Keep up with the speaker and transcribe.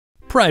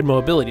Pride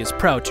Mobility is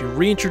proud to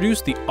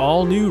reintroduce the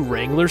all-new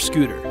Wrangler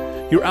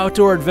scooter. Your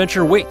outdoor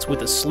adventure waits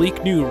with a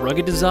sleek new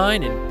rugged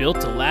design and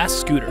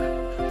built-to-last scooter.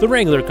 The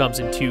Wrangler comes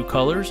in 2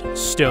 colors,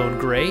 stone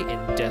gray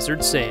and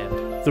desert sand.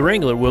 The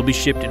Wrangler will be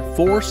shipped in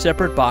 4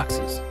 separate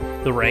boxes: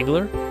 the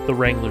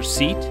Wrangler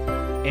seat,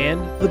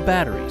 and the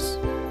batteries.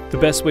 The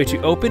best way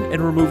to open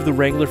and remove the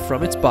Wrangler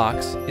from its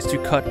box is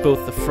to cut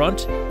both the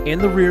front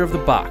and the rear of the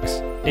box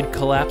and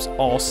collapse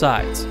all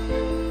sides.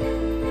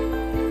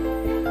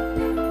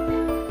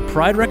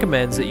 Pride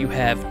recommends that you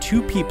have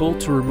 2 people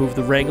to remove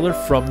the Wrangler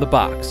from the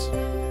box.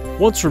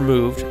 Once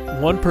removed,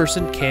 1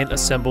 person can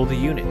assemble the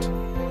unit.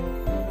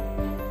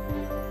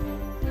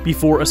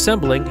 Before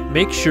assembling,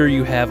 make sure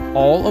you have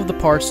all of the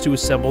parts to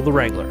assemble the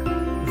Wrangler,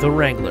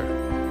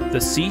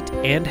 the seat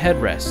and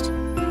headrest,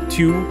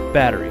 2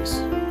 batteries,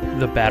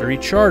 the battery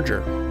charger,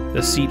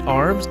 the seat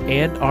arms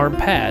and arm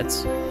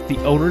pads, the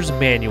owner's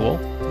manual,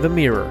 the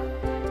mirror.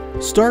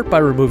 Start by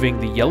removing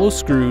the yellow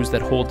screws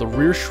that hold the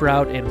rear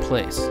shroud in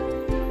place.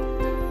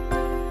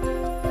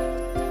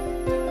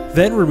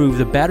 Then remove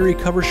the battery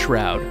cover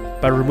shroud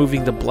by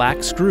removing the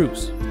black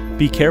screws.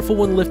 Be careful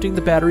when lifting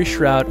the battery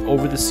shroud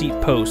over the seat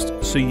post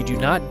so you do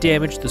not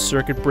damage the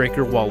circuit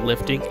breaker while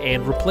lifting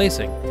and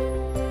replacing.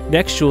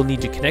 Next, you'll need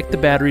to connect the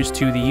batteries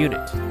to the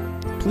unit.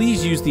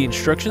 Please use the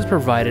instructions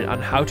provided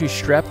on how to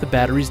strap the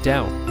batteries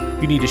down.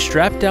 You need to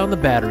strap down the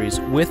batteries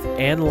width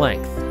and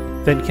length,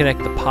 then connect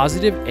the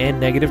positive and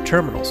negative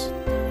terminals.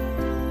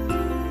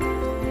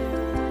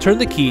 Turn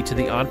the key to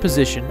the on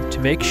position to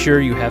make sure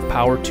you have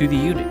power to the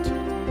unit.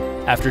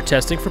 After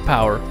testing for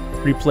power,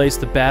 replace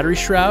the battery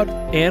shroud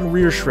and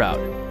rear shroud.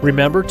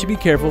 Remember to be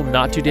careful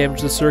not to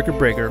damage the circuit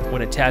breaker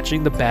when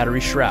attaching the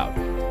battery shroud.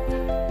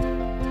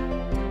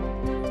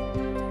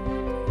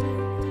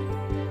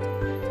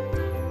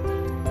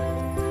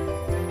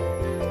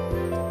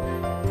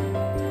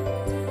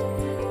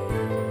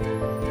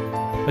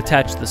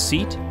 Attach the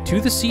seat to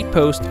the seat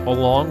post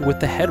along with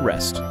the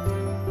headrest.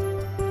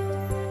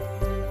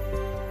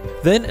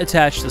 Then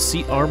attach the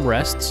seat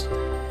armrests.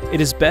 It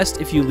is best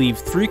if you leave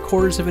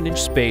 3/4 of an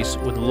inch space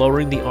when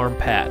lowering the arm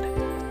pad.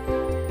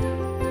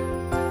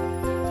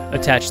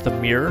 Attach the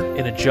mirror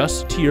and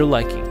adjust to your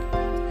liking.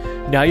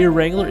 Now your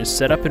Wrangler is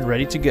set up and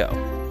ready to go.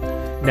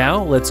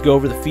 Now let's go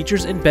over the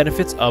features and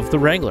benefits of the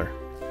Wrangler.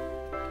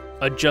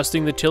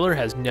 Adjusting the tiller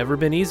has never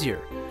been easier.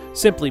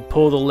 Simply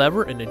pull the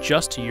lever and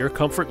adjust to your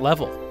comfort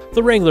level.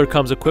 The Wrangler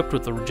comes equipped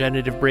with a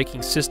regenerative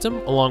braking system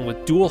along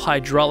with dual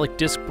hydraulic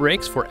disc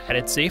brakes for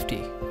added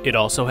safety. It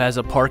also has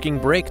a parking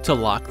brake to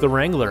lock the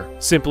Wrangler.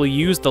 Simply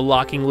use the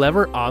locking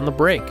lever on the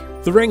brake.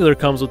 The Wrangler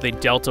comes with a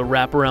Delta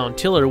wraparound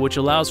tiller which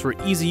allows for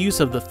easy use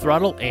of the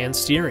throttle and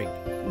steering.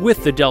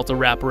 With the Delta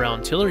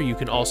wraparound tiller, you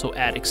can also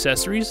add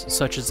accessories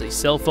such as a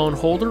cell phone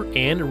holder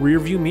and rear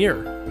view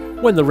mirror.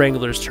 When the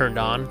Wrangler is turned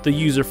on, the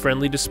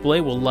user-friendly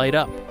display will light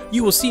up.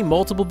 You will see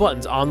multiple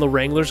buttons on the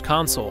Wrangler's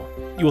console.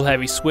 You will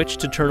have a switch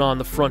to turn on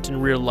the front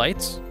and rear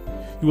lights.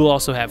 You will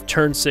also have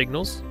turn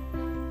signals,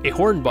 a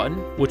horn button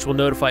which will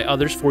notify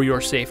others for your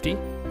safety,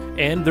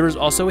 and there is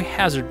also a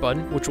hazard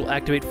button which will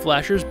activate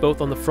flashers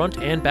both on the front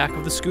and back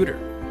of the scooter.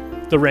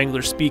 The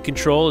Wrangler speed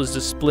control is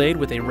displayed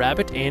with a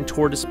rabbit and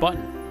tortoise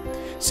button.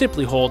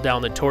 Simply hold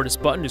down the tortoise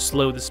button to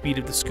slow the speed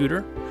of the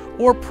scooter,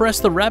 or press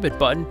the rabbit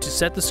button to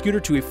set the scooter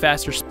to a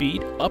faster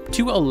speed up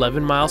to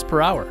 11 miles per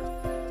hour.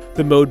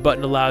 The mode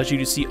button allows you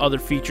to see other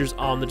features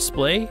on the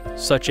display,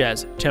 such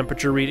as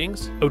temperature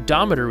readings,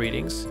 odometer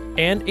readings,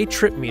 and a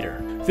trip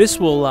meter. This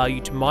will allow you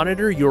to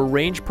monitor your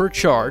range per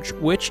charge,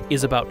 which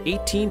is about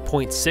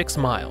 18.6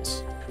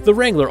 miles. The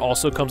Wrangler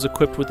also comes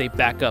equipped with a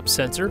backup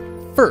sensor,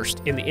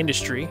 first in the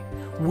industry,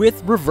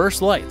 with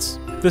reverse lights.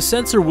 The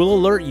sensor will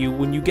alert you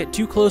when you get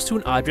too close to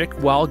an object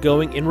while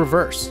going in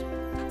reverse.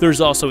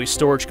 There's also a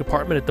storage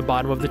compartment at the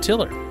bottom of the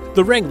tiller.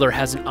 The Wrangler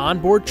has an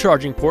onboard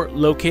charging port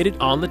located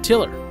on the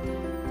tiller.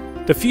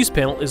 The fuse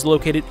panel is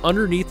located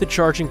underneath the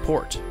charging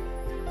port.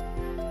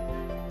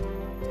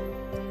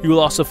 You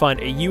will also find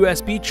a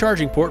USB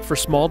charging port for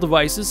small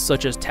devices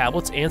such as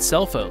tablets and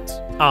cell phones.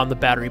 On the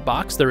battery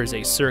box, there is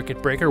a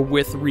circuit breaker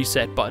with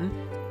reset button.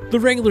 The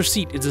Wrangler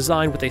seat is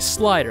designed with a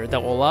slider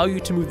that will allow you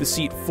to move the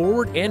seat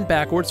forward and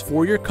backwards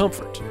for your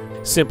comfort.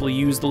 Simply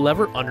use the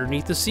lever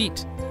underneath the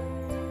seat.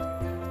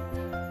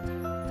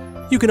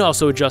 You can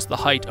also adjust the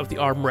height of the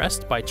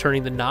armrest by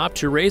turning the knob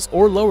to raise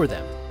or lower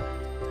them.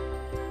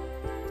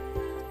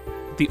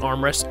 The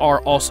armrests are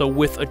also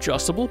width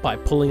adjustable by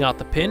pulling out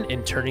the pin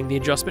and turning the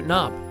adjustment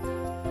knob.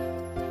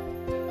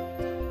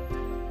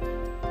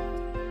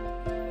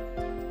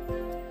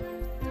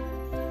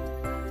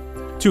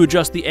 To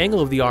adjust the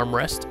angle of the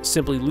armrest,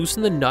 simply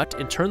loosen the nut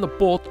and turn the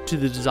bolt to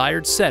the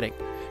desired setting,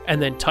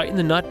 and then tighten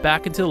the nut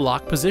back into the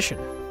lock position.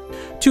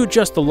 To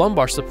adjust the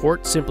lumbar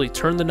support, simply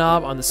turn the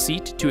knob on the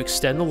seat to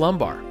extend the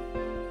lumbar.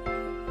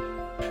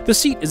 The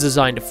seat is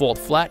designed to fold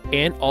flat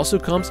and also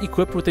comes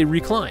equipped with a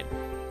recline.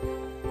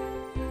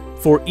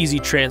 For easy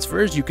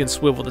transfers, you can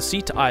swivel the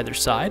seat to either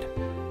side.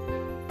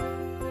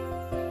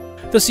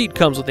 The seat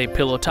comes with a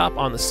pillow top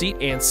on the seat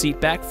and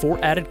seat back for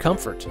added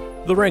comfort.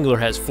 The Wrangler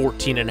has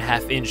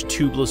 14.5-inch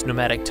tubeless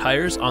pneumatic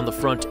tires on the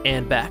front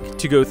and back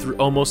to go through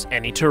almost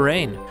any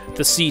terrain.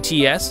 The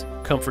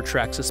CTS,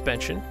 Comfort-Trac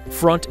suspension,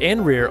 front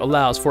and rear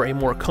allows for a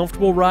more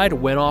comfortable ride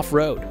when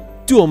off-road.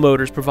 Dual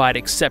motors provide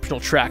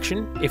exceptional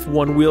traction if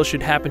one wheel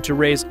should happen to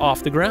raise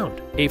off the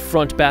ground. A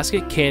front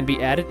basket can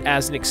be added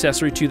as an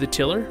accessory to the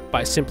tiller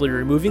by simply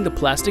removing the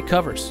plastic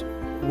covers.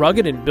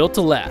 Rugged and built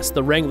to last,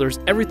 the Wrangler is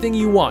everything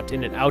you want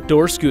in an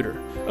outdoor scooter.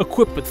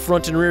 Equipped with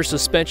front and rear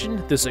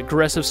suspension, this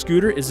aggressive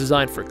scooter is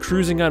designed for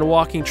cruising on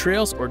walking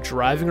trails or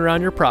driving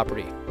around your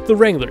property. The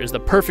Wrangler is the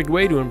perfect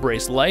way to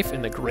embrace life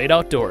in the great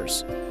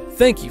outdoors.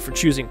 Thank you for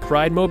choosing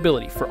Pride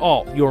Mobility for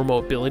all your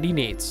mobility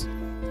needs.